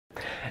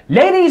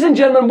Ladies and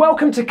gentlemen,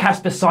 welcome to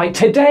Caspersight.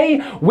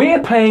 Today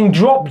we're playing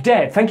Drop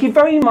Dead. Thank you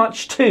very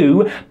much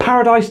to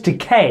Paradise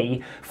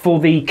Decay for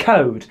the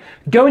code.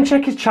 Go and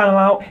check his channel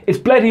out. It's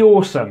bloody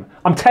awesome.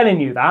 I'm telling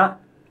you that.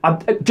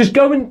 Just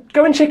go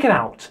and check it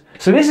out.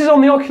 So this is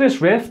on the Oculus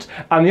Rift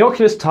and the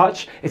Oculus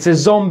Touch. It's a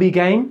zombie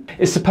game.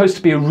 It's supposed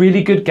to be a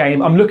really good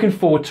game. I'm looking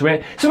forward to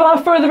it. So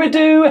without further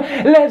ado,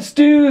 let's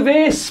do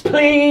this,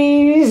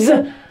 please.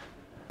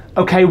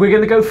 Okay, we're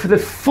going to go for the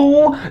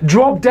full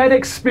Drop Dead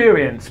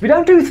experience. We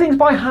don't do things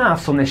by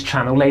halves on this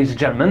channel, ladies and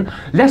gentlemen.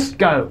 Let's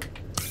go.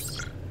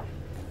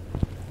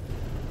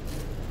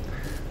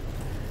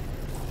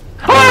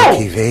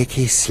 Wakey,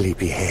 wakey,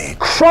 sleepyhead.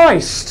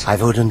 Christ! I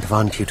wouldn't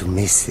want you to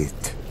miss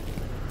it.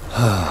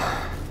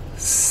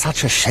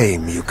 Such a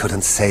shame you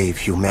couldn't save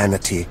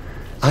humanity.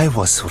 I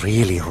was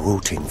really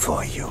rooting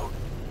for you.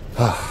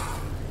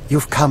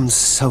 You've come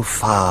so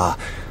far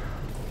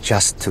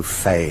just to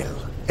fail,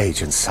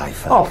 Agent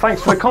Cypher. Oh,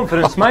 thanks for the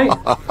confidence, mate.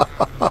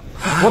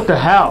 What the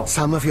hell?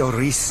 Some of your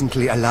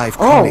recently alive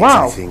colleagues,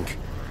 wow. I think.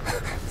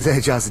 They're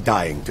just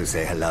dying to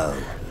say hello.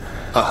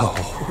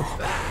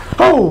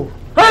 Oh,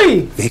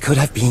 hey! We could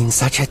have been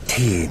such a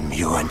team,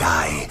 you and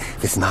I,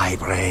 with my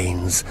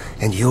brains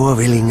and your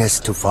willingness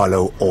to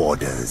follow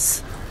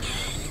orders.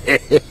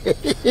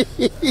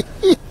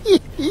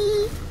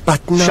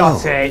 But no.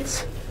 Shut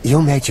it.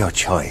 You made your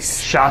choice.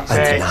 Shut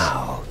and it.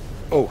 now.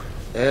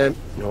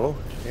 No,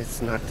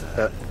 it's not.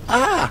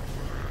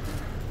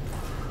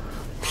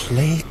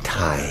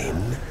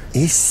 Playtime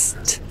is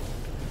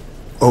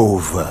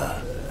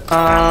over.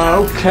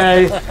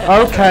 Okay.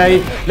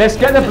 Let's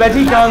get the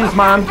bloody guns,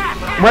 man.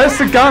 Where's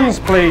the guns,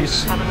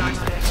 please?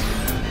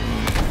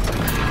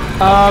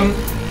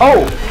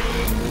 Oh.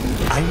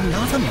 I'm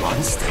not a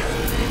monster.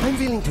 I'm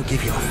willing to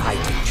give you a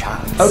fighting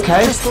chance.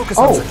 Okay. Just focus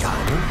on the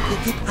gun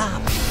and pick it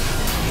up.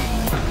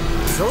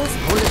 Those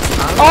bullets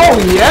are... Oh,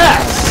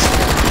 yes!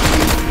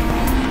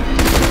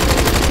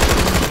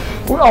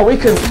 Oh, we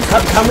can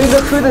we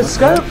look through the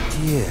scope?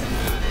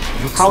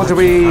 How do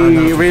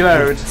we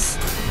reload?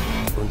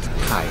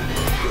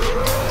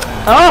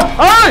 Oh!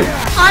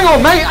 Hang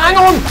on, mate, hang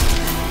on!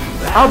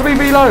 How do we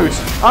reload?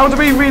 How do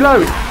we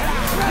reload?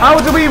 How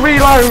do we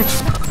reload?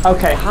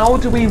 Okay, how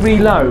do we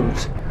reload?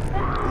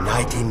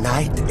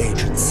 Nighty-night,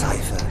 Agent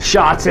Cypher.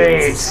 Shut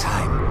it! This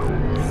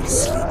time, you'll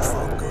sleep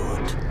for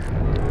good.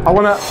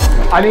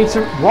 I need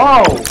to...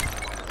 Whoa!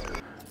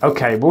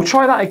 Okay, we'll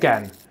try that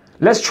again.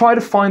 Let's try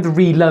to find the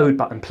reload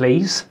button,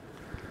 please.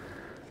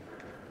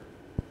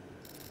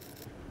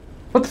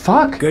 What the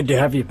fuck? Good to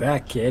have you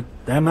back, kid.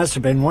 That must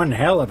have been one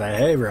hell of a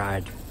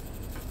hayride.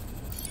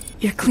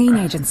 You're clean,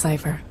 Agent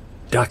Cypher.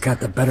 Doc got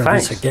the better of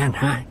us again,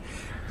 huh?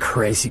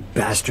 Crazy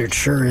bastard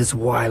sure is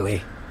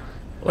wily.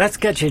 Let's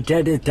get you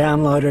data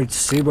downloaded,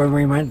 see where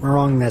we went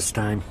wrong this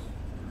time.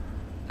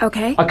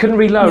 Okay. I couldn't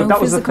reload,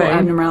 that was the physical thing.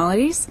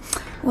 Abnormalities?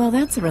 Well,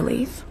 that's a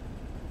relief.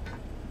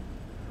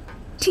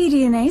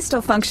 tDNA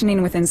still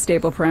functioning within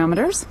stable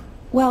parameters.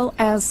 Well,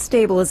 as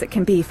stable as it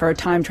can be for a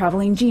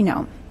time-traveling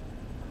genome.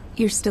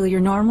 You're still your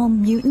normal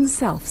mutant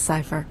self,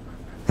 Cypher.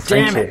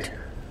 Damn it!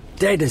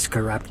 Data's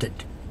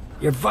corrupted.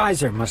 Your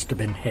visor must have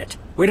been hit.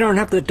 We don't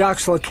have the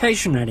doc's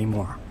location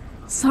anymore.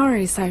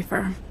 Sorry,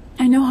 Cypher.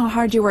 I know how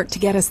hard you worked to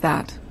get us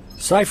that.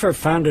 Cypher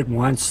found it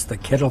once, the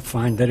kid'll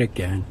find it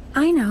again.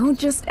 I know,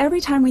 just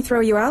every time we throw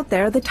you out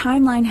there, the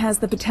timeline has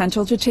the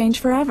potential to change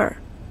forever.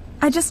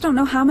 I just don't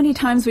know how many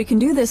times we can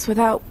do this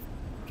without...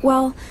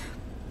 Well,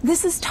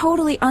 this is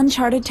totally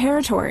uncharted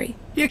territory.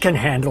 You can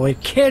handle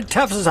it, kid.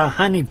 Tough as a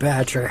honey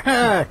badger.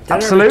 Did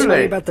Absolutely. I ever tell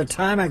you about the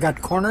time I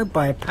got cornered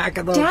by a pack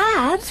of those...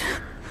 Dad?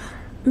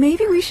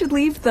 Maybe we should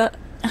leave the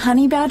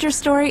honey badger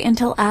story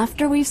until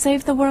after we've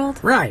saved the world?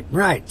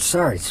 Right.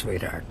 Sorry,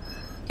 sweetheart.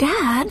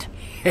 Dad?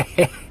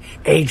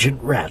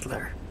 Agent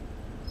Rattler.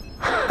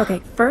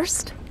 Okay,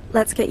 first,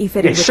 let's get you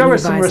fitted with show a new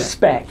us some visor.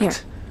 respect. Here,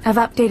 I've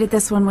updated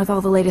this one with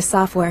all the latest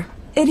software.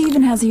 It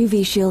even has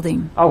UV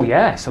shielding. Oh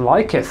yes, I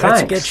like it,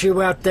 thanks. Let's get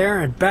you out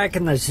there and back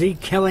in the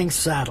Z-killing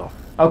saddle.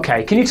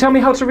 Okay, can you tell me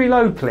how to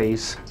reload,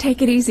 please?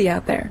 Take it easy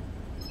out there.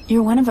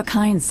 You're one of a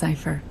kind,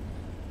 Cypher.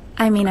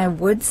 I mean, I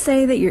would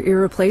say that you're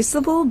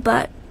irreplaceable,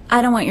 but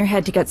I don't want your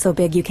head to get so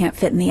big you can't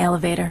fit in the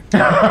elevator.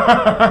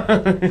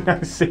 I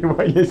see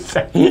what you're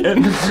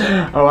saying.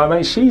 All right,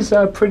 mate, she's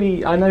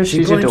pretty... I know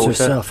she's your daughter. She blames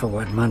herself for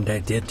what Monday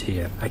did to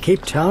you. I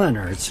keep telling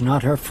her it's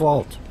not her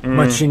fault.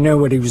 Once she knew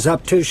what he was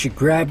up to, she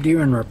grabbed you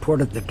and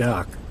reported the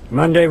doc.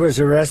 Monday was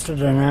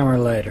arrested an hour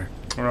later.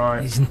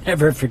 Right. He's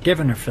never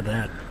forgiven her for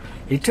that.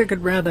 He took it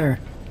rather...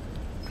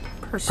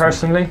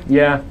 Personally?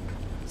 Yeah.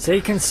 So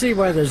you can see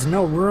why there's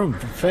no room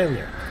for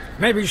failure.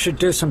 Maybe you should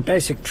do some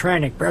basic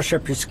training, brush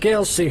up your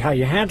skills, see how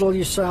you handle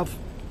yourself.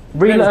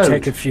 Reload. It'll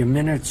take a few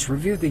minutes,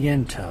 review the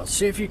intel,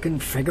 see if you can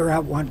figure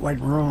out what went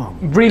wrong.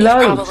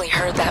 Reload. You've probably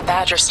heard that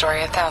badger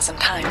story 1,000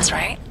 times,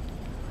 right?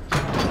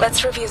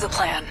 Let's review the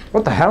plan.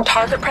 What the hell?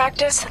 Target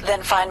practice,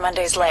 then find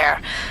Monday's lair.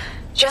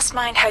 Just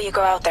mind how you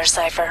go out there,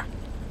 Cypher.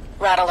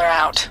 Rattle her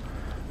out.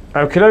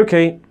 Okie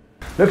dokie.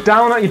 Look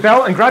down at your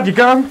belt and grab your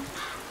gun.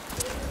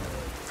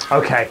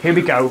 Okay, here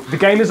we go. The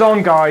game is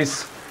on,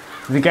 guys.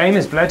 The game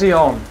is bloody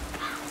on.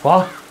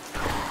 What?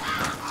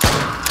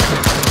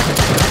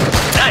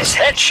 Nice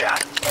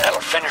headshot.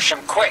 That'll finish him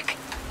quick.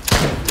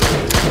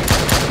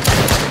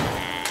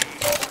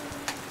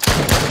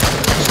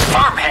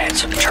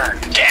 Farmhands have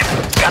turned. Damn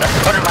it. Gotta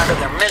put them out of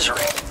their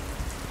misery.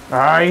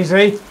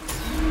 Easy.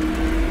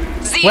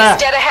 Z's Where?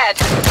 dead ahead.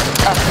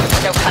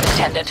 No pun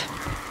intended.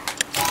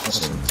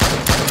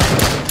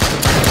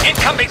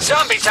 Incoming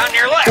zombies on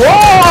your left.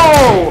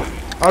 Whoa!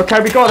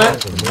 Okay, we got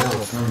it.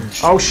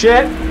 Oh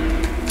shit.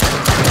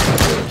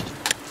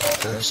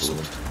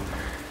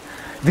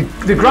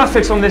 The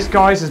graphics on this,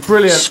 guys, is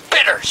brilliant.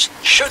 Spitters.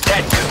 Shoot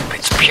that goop.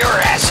 It's pure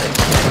acid.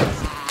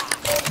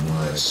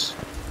 Nice.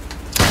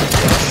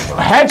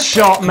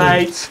 Headshot,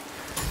 mate.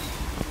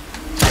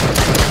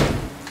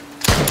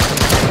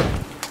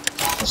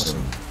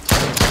 Awesome.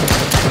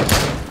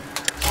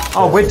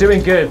 Oh, we're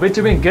doing good. We're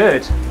doing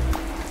good.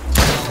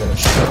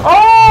 Headshot.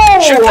 Oh,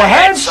 Shoot the a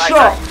head, headshot.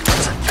 Cypher.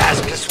 It's the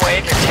fastest way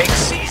to take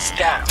C's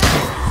down.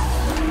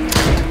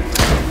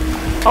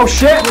 Oh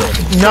shit.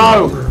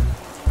 No.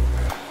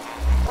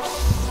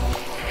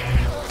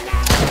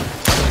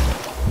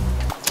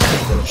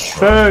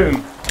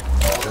 Boom.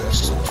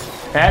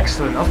 Excellent.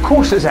 Excellent. Of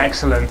course it's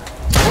excellent.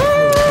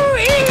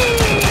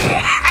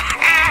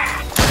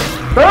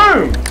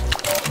 Boom.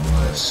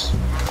 Nice.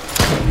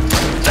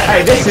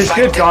 Hey, this is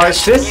good,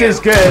 guys. This is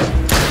good.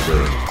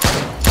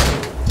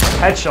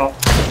 Headshot.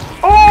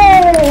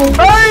 Oh,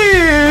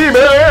 baby!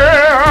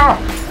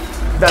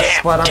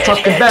 That's what I'm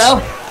talking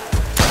about.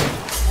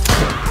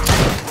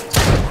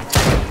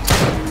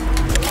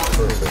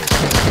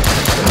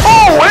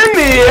 Oh, in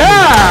the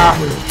air!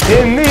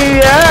 In the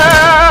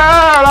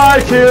air, I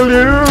kill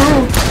you.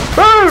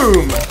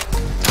 Boom!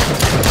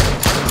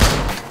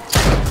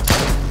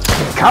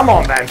 Come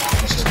on, then.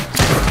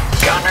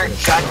 Gunner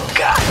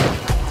got.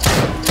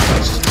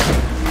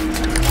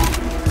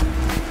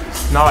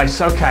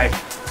 Nice, okay.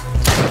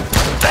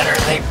 Better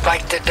they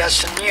bite the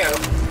dust than you.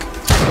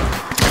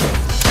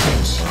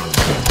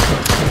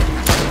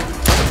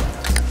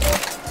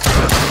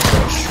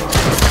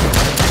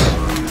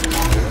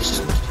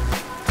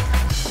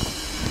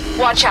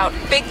 Watch out.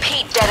 Big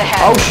Pete dead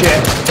ahead. Oh,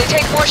 shit. They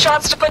take 4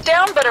 shots to put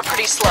down, but are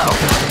pretty slow.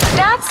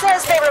 Dad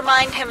says they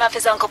remind him of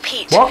his Uncle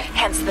Pete. What?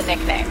 Hence the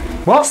nickname.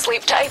 What?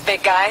 Sleep tight,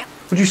 big guy.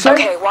 What'd you say?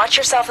 Okay, watch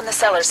yourself in the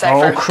cellar,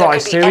 Cypher. Oh,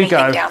 Christ, There here could we be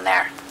anything go. down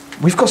there.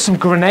 We've got some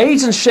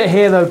grenades and shit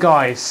here, though,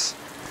 guys.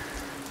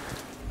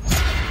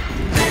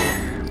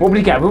 What will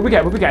we get? What will we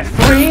get? What will we get?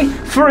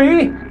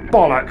 Three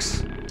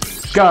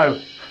bollocks.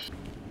 Go.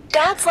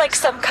 Dad's like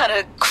some kind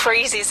of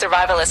crazy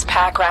survivalist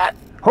pack rat.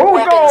 Who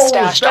Weapons goes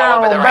stashed all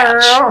down over the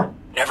ranch. there?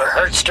 Never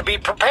hurts to be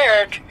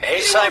prepared.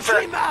 Hey,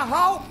 Cypher.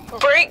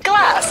 Break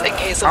glass in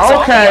case of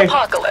Okay. zombie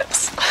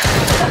apocalypse.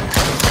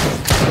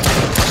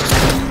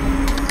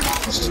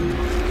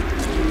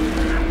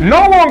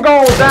 No one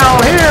goes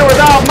down here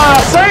without my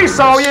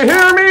say-so, you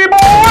hear me,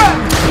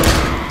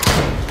 boy?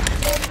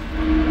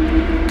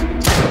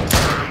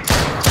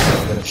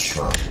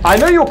 Headshot. I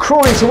know you're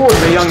crawling towards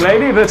me, young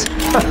lady, but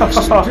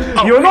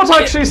you're not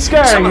actually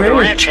scaring Some of the me.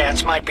 ranch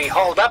hands might be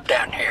holed up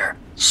down here.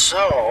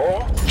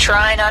 So,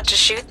 Try not to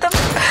shoot them.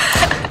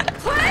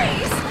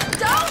 Please,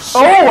 don't shoot!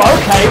 Oh,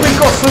 okay, we've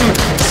got some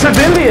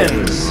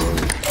civilians.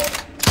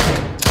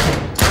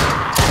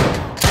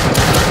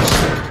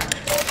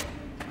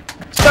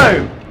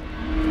 Boom.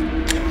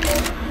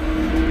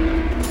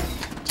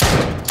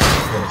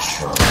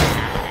 Headshot.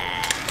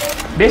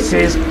 This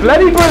is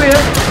bloody brilliant.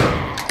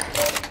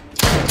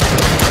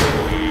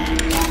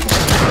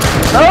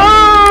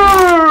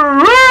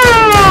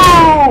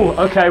 Oh!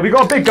 Okay, we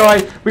got a big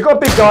guy. We got a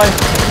big guy.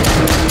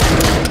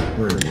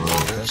 Very well.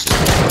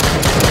 Excellent.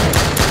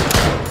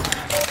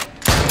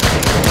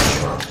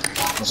 Headshot.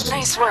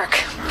 Nice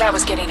work. That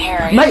was getting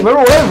hairy. Mate, we're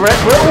all over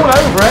it. We're all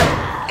over it.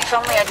 If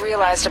only I'd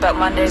realized about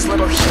Monday's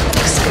little human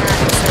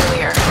experiments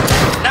earlier.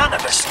 none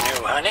of us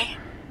knew, honey.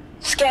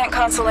 Scant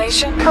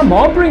consolation? Come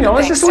on, bring it on.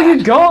 Is Thanks, this all you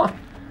Dad. got?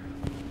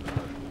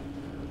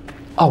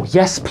 Oh,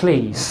 yes,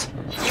 please.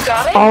 You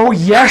got it? Oh,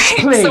 yes,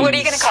 please. So what are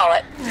you going to call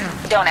it?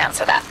 Don't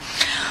answer that.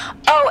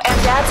 Oh, and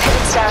Dad's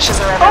hidden stashes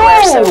are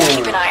everywhere, Oh! so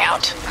keep an eye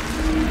out.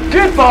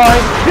 Goodbye,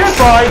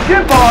 goodbye,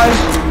 goodbye.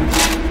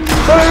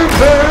 Boom,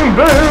 boom,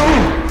 boom.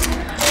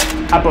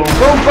 A boom,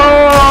 boom,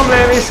 boom.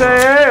 Let me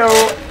say, ew,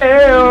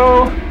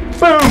 ew.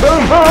 Boom,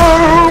 boom,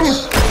 boom.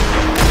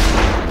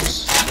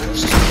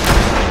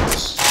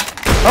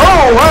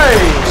 Oh,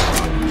 wait.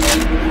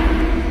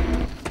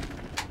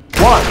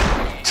 1,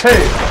 2,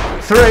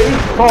 3,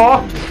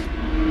 4.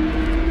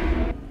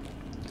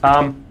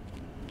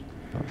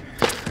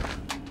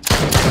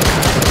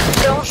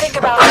 Don't think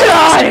about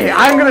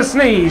I'm gonna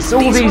sneeze. All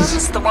these.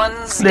 ones, the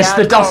ones This Dad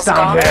the dust calls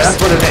down here. goners.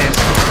 That's what it is.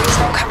 There's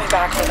no coming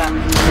back for them.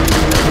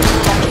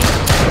 Lucky.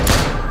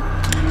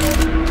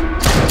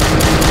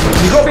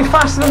 You gotta be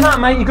faster than that,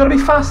 mate. You gotta be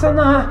faster than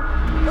that.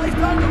 Place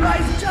on the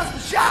rise, just a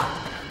shot.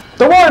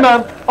 Don't worry,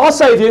 man. I'll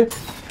save you. Just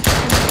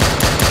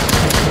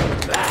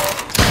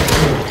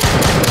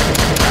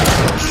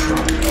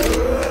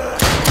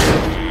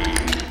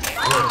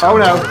Oh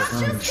no.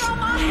 got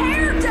my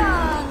hair done.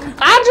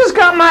 I just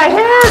got my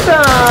hair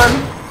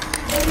done!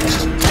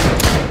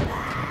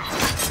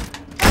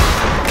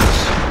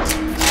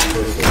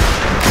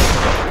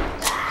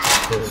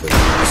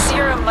 The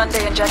serum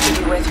Monday injected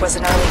you with was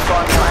an early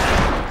formula.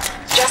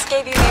 Just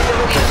gave you the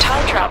ability to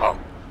time travel.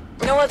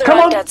 No other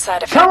undead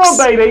side effects. Come on,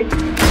 baby!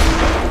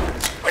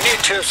 When you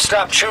two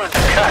stop chewing the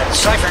cud,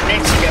 Cypher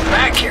needs to get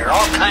back here.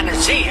 All kind of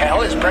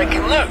Z-hell is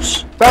breaking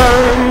loose.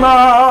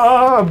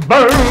 Boomer!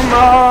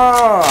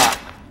 Boomer!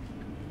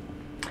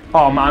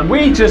 Oh man,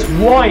 we just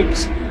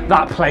wiped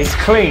that place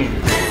clean.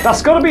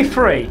 That's gotta be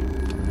 3.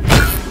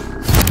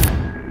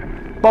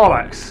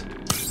 Bollocks.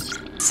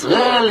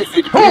 Well, if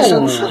it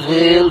isn't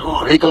Seville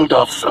who wriggled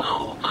off the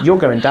hook. You're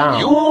going down.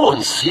 You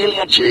and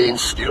Celia Jane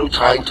still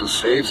trying to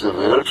save the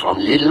world from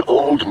little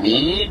old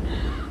me?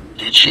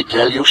 Did she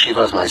tell you she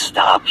was my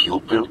star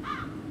pupil?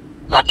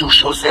 But to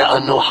show there are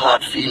no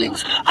hard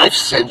feelings, I've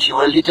sent you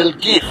a little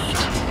gift.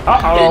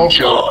 Uh-oh.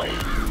 Enjoy.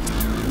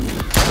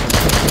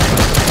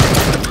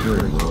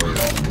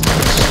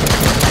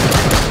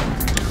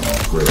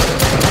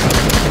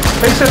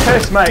 Piece of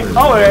piss, mate.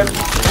 Oh, it.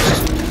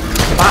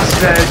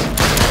 Bastard.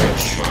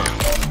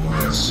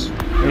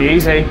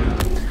 Easy.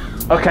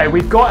 Okay,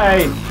 we've got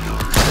a...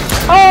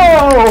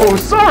 Oh,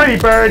 sorry,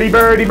 birdie,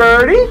 birdie,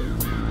 birdie.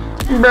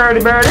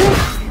 Birdie, birdie.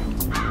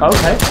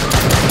 Okay.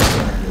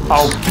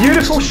 Oh,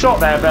 beautiful shot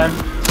there, Ben.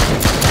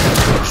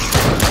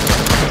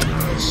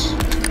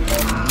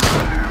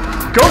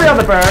 Go the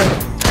other bird.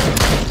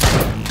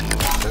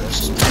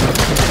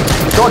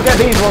 Gotta get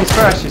these ones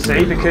first, you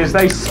see, because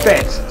they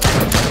spit.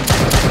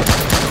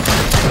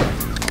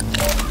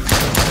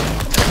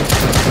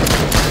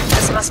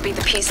 This must be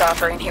the peace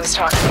offering he was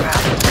talking about.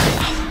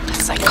 Oh,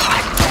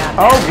 psychotic man.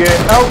 Okay.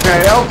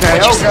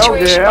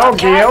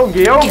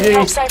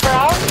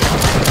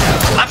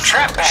 I'm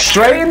trapped back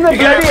Straight here. in the You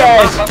gotta bloody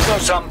come head. up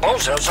those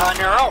zombozos on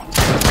your own.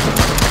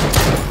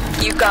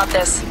 You got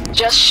this.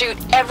 Just shoot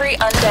every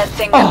undead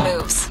thing that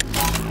moves.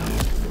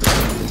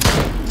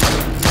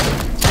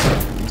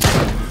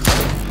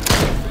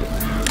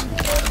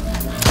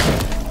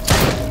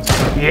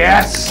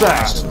 Yes, sir.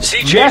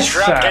 CJ's Yes,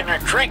 dropped sir. in a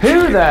drink.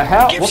 Who the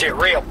hell? Gives you a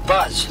real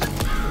buzz.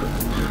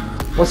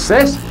 What's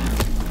this?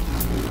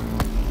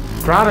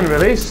 Grab and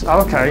release?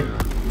 Okay.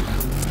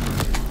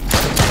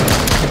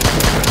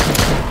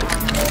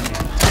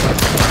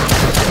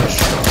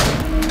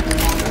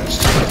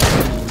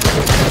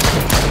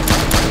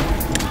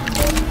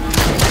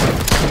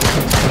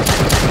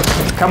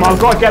 Come on,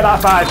 gotta get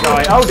that bad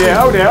guy. Oh dear,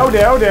 oh dear, oh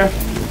dear, oh dear.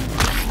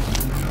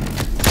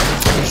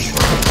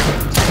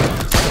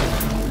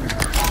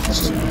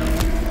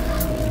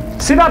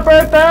 See that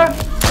bird there?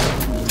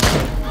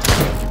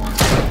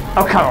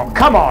 Oh, come on,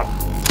 come on.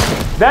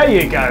 There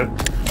you go.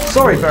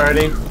 Sorry,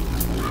 birdie.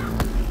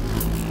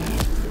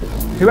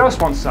 Who else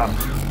wants some?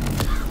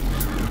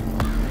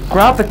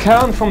 Grab the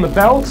curtain from the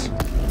belt.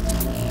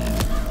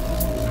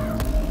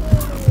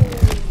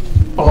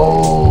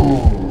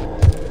 Oh.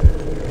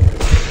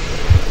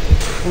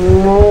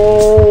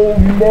 Slow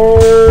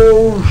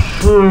motion.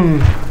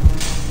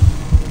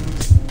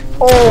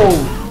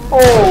 Oh.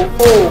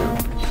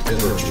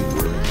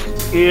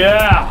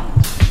 Yeah.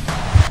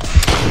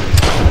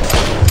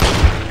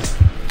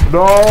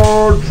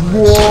 That's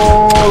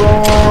what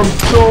I'm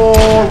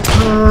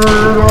talking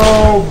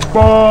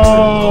about.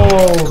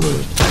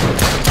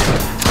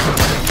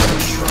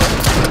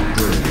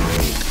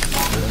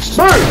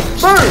 Boom,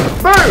 boom,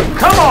 boom.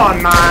 Come on,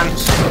 man.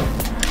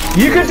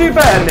 You can do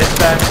better than this,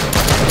 Ben.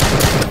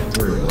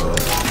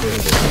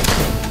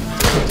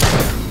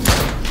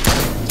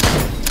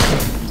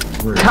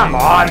 Come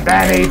on,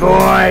 Benny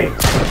boy.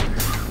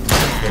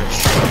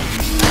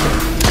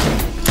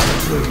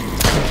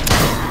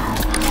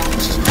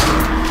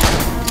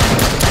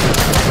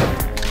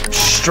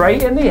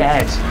 Straight in the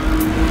head.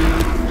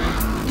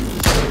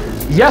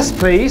 Yes,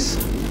 please.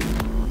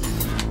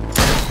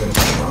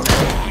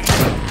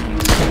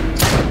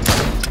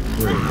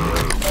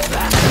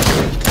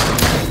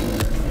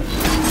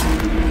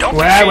 Don't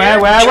Where?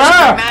 Just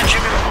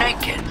imagine her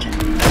naked.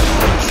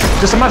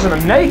 Just imagine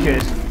them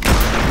naked.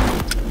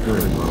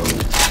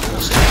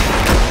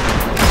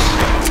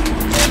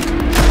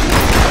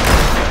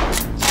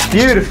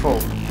 Beautiful.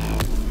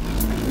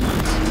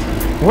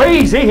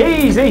 Easy,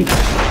 easy.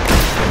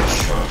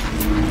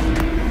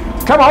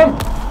 Come on.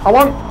 I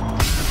want...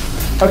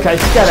 Okay,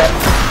 get it.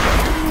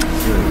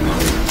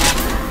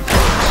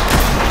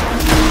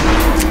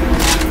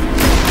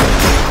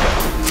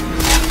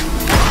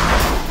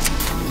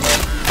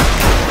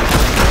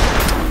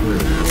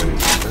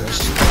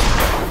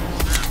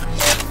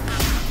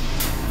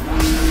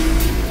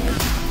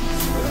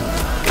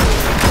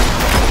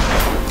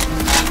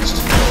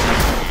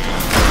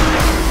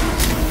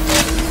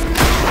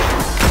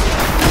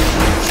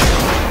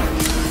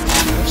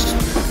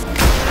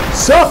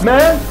 Sup,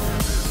 man?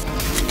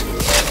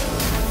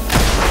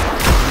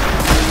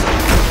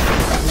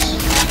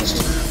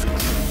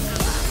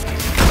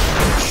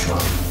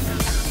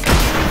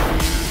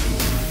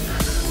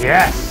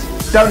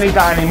 Yes. Don't need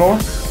that anymore.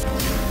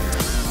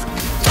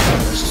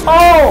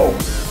 Oh!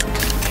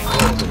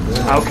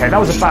 Okay, that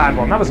was a bad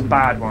one. That was a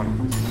bad one.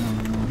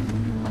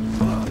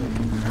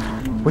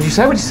 What'd you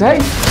say? What'd you say?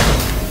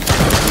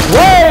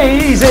 Way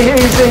easy,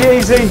 easy,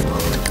 easy.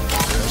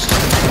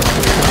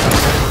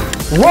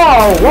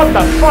 Whoa, what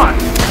the fuck?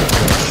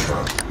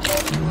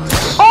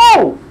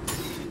 Oh!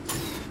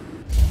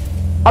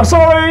 I'm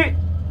sorry.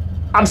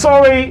 I'm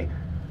sorry.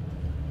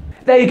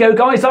 There you go,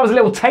 guys. That was a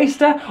little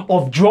taster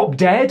of Drop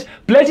Dead.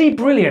 Bloody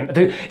brilliant.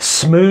 The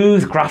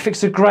smooth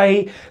graphics are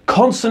great.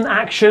 Constant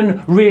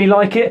action. Really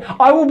like it.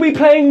 I will be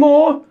playing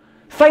more.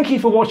 Thank you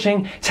for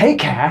watching. Take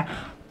care.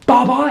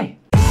 Bye-bye.